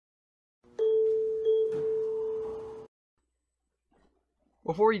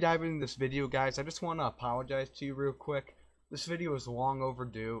Before we dive into this video, guys, I just want to apologize to you real quick. This video is long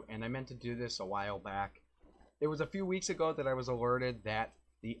overdue, and I meant to do this a while back. It was a few weeks ago that I was alerted that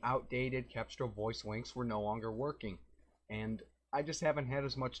the outdated Cepstral voice links were no longer working. And I just haven't had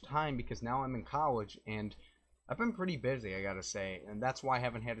as much time because now I'm in college, and I've been pretty busy, I gotta say. And that's why I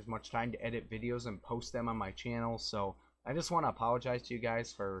haven't had as much time to edit videos and post them on my channel. So I just want to apologize to you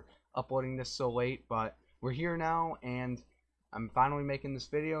guys for uploading this so late, but we're here now, and I'm finally making this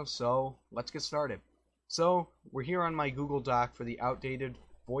video, so let's get started. So we're here on my Google Doc for the outdated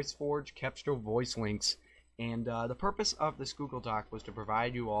VoiceForge Cepstral voice links, and the purpose of this Google Doc was to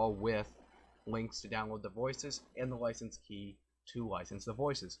provide you all with links to download the voices and the license key to license the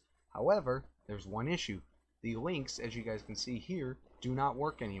voices. However, there's one issue. The links, as you guys can see here, do not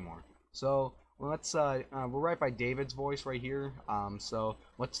work anymore. So let's we're right by David's voice right here. So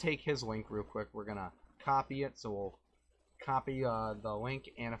let's take his link real quick. We're gonna copy it, so we'll copy the link,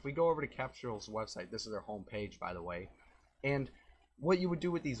 and if we go over to Cepstral's website, this is their home page, by the way, and what you would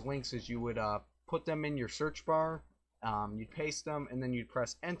do with these links is you would put them in your search bar, you'd paste them, and then you'd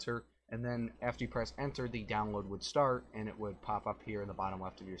press enter, and then after you press enter, the download would start, and it would pop up here in the bottom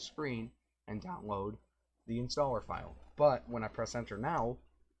left of your screen and download the installer file. But when I press enter now,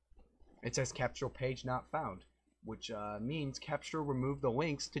 it says Cepstral page not found, which means Cepstral removed the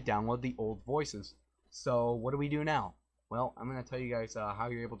links to download the old voices. So what do we do now? Well, I'm going to tell you guys how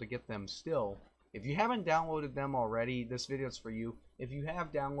you're able to get them still. If you haven't downloaded them already, this video is for you. If you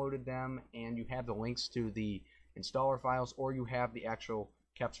have downloaded them and you have the links to the installer files, or you have the actual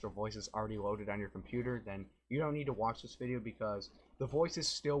Cepstral voices already loaded on your computer, then you don't need to watch this video because the voices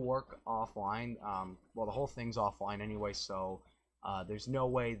still work offline. Well, the whole thing's offline anyway, so there's no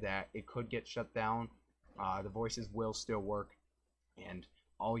way that it could get shut down. The voices will still work, and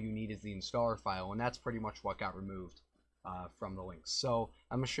all you need is the installer file, and that's pretty much what got removed from the links. So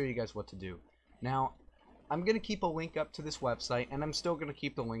I'm going to show you guys what to do. Now, I'm going to keep a link up to this website, and I'm still going to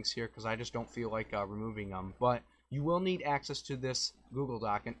keep the links here because I just don't feel like removing them. But you will need access to this Google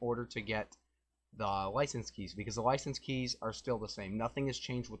Doc in order to get the license keys, because the license keys are still the same. Nothing has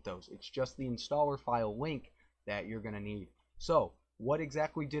changed with those. It's just the installer file link that you're going to need. So what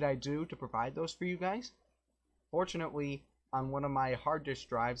exactly did I do to provide those for you guys? Fortunately, on one of my hard disk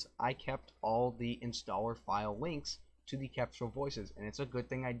drives, I kept all the installer file links to the Cepstral voices, and it's a good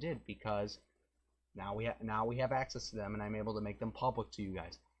thing I did because now we have access to them, and I'm able to make them public to you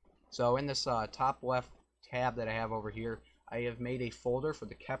guys. So in this top left tab that I have over here, I have made a folder for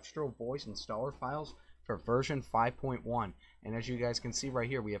the Cepstral voice installer files for version 5.1, and as you guys can see right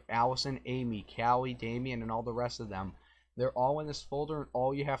here, we have Allison, Amy, Callie, Damien, and all the rest of them. They're all in this folder, and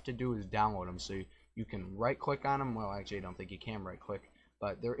all you have to do is download them. So you can right click on them. Well, actually I don't think you can right click,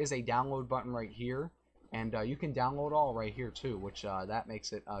 but there is a download button right here. And you can download all right here too, which that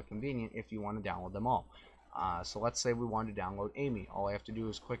makes it convenient if you want to download them all. So let's say we want to download Amy. All I have to do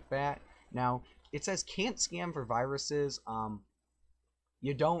is click that. Now it says can't scan for viruses.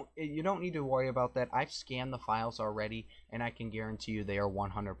 You don't need to worry about that. I've scanned the files already, and I can guarantee you they are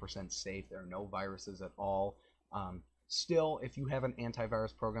 100% safe. There are no viruses at all. Still, if you have an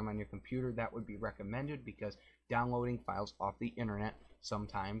antivirus program on your computer, that would be recommended because downloading files off the internet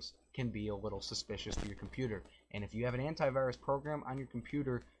sometimes can be a little suspicious to your computer. And if you have an antivirus program on your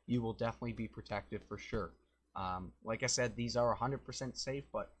computer, you will definitely be protected for sure. Like I said, these are 100% safe,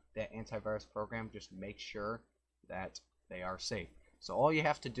 but that antivirus program just makes sure that they are safe. So all you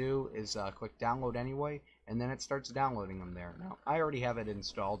have to do is click download anyway, and then it starts downloading them there. Now, I already have it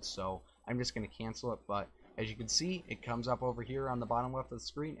installed, so I'm just going to cancel it, but as you can see, it comes up over here on the bottom left of the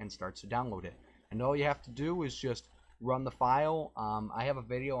screen and starts to download it. And all you have to do is just run the file. I have a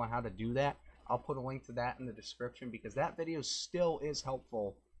video on how to do that. I'll put a link to that in the description because that video still is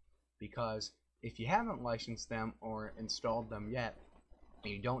helpful, because if you haven't licensed them or installed them yet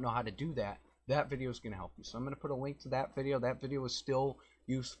and you don't know how to do that, that video is going to help you. So I'm going to put a link to that video. That video is still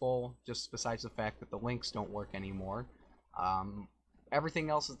useful, just besides the fact that the links don't work anymore. Everything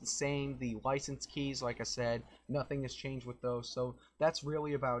else is the same. The license keys, like I said, nothing has changed with those. So that's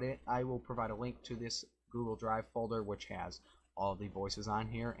really about it. I will provide a link to this Google Drive folder, which has all the voices on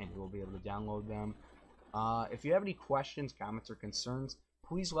here, and you will be able to download them. If you have any questions, comments, or concerns,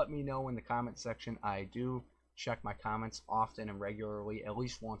 please let me know in the comment section. I do check my comments often and regularly, at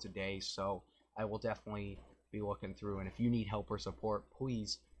least once a day, so I will definitely be looking through. And if you need help or support,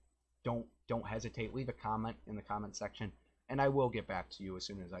 please don't hesitate. Leave a comment in the comment section, and I will get back to you as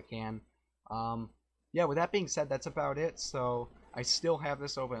soon as I can. Yeah, with that being said, that's about it. So I still have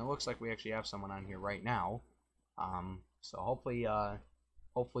this open. It looks like we actually have someone on here right now. So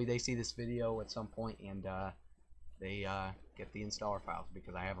hopefully they see this video at some point and they get the installer files,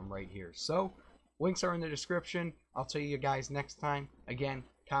 because I have them right here. So links are in the description. I'll tell you guys next time. Again,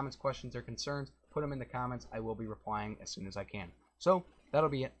 comments, questions, or concerns, put them in the comments. I will be replying as soon as I can. So that'll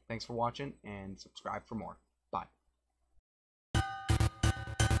be it. Thanks for watching, and subscribe for more.